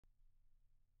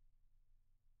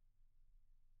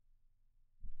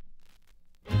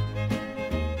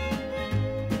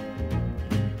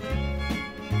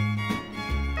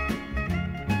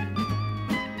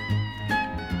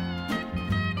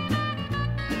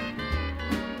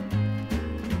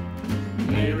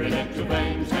your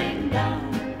bangs hang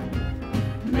down.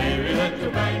 Mary, let your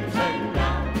bangs hang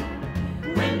down.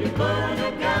 When you put on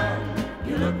your gown,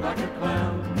 you look like a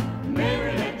clown.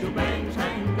 Mary, let your bangs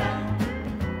hang down.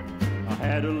 I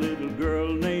had a little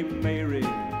girl named Mary,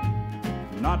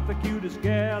 not the cutest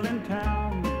gal in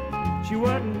town. She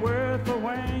wasn't worth a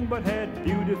wang, but had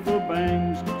beautiful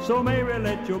bangs. So Mary,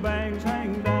 let your bangs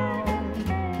hang down.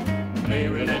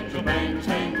 Mary, let your bangs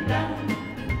hang down.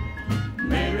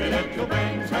 Mary, let your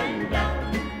bangs hang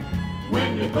down.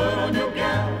 When you put on your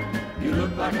gown, you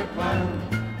look like a clown.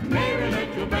 Mary,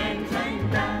 let your bangs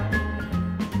hang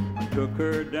down. I took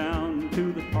her down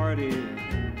to the party.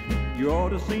 You ought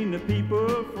to seen the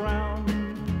people frown.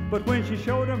 But when she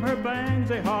showed them her bangs,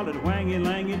 they hollered whangy,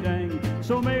 langy, dang.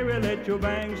 So Mary, let your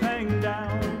bangs hang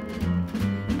down.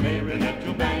 Mary, let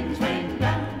your bangs hang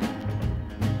down.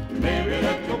 Mary,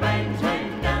 let your bangs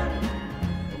hang down.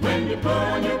 When you put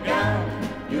on your gown,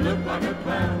 you look like a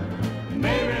clown.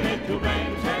 Mary, let your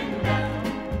bangs hang down.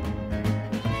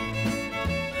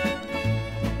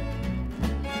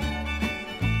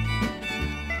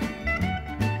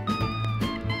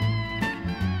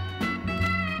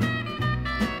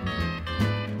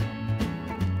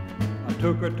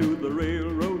 Took her to the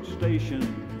railroad station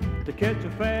to catch a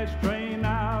fast train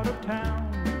out of town.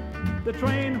 The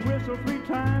train whistled 3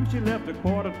 times, she left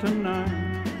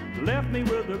 8:45. Left me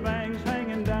with her bangs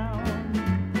hanging down.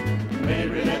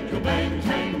 Mary, let your bangs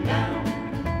hang down.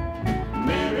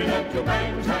 Mary, let your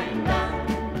bangs hang down.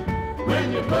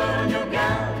 When you put on your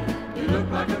gown, you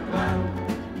look like a clown.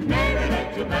 Mary,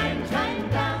 let your bangs hang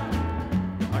down.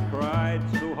 I cried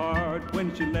so hard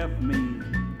when she left me,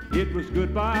 it was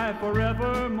goodbye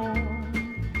forevermore.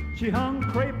 She hung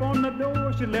crepe on the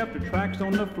door, she left her tracks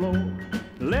on the floor.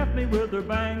 Left me with her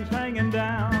bangs hanging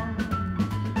down.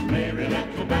 Mary, let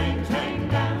your bangs hang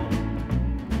down.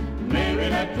 Mary,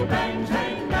 let your bangs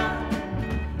hang down.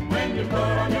 When you put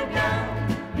on your gown,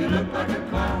 you look like a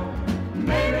clown.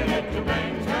 Mary, let your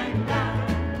bangs hang down.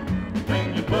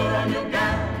 When you put on your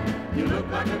gown, you look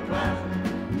like a clown.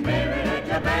 Mary, let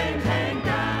your bangs hang down.